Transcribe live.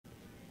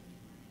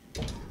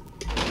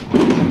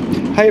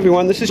Hi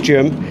everyone, this is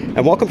Jim,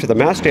 and welcome to the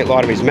Mass State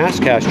Lottery's Mass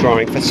Cash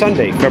drawing for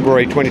Sunday,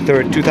 February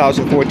 23rd,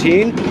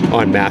 2014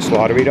 on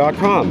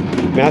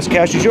MassLottery.com. Mass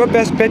Cash is your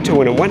best bet to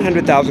win a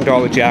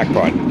 $100,000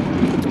 jackpot.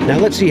 Now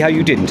let's see how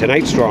you did in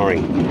tonight's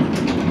drawing.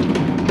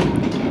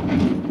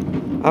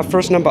 Our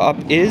first number up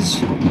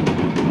is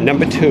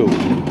number 2.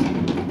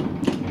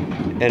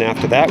 And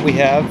after that we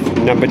have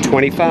number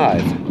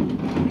 25.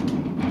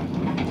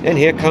 And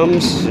here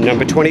comes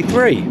number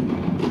 23.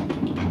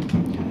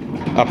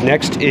 Up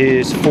next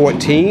is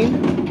 14,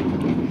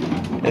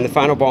 and the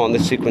final ball in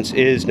this sequence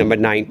is number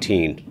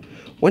 19.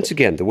 Once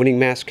again, the winning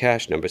Mass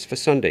Cash numbers for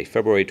Sunday,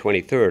 February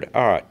 23rd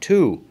are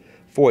 2,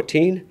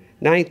 14,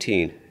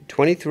 19,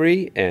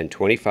 23, and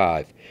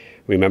 25.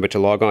 Remember to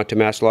log on to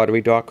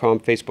MassLottery.com,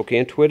 Facebook,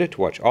 and Twitter to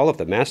watch all of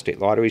the Mass State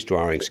Lottery's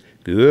drawings.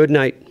 Good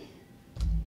night.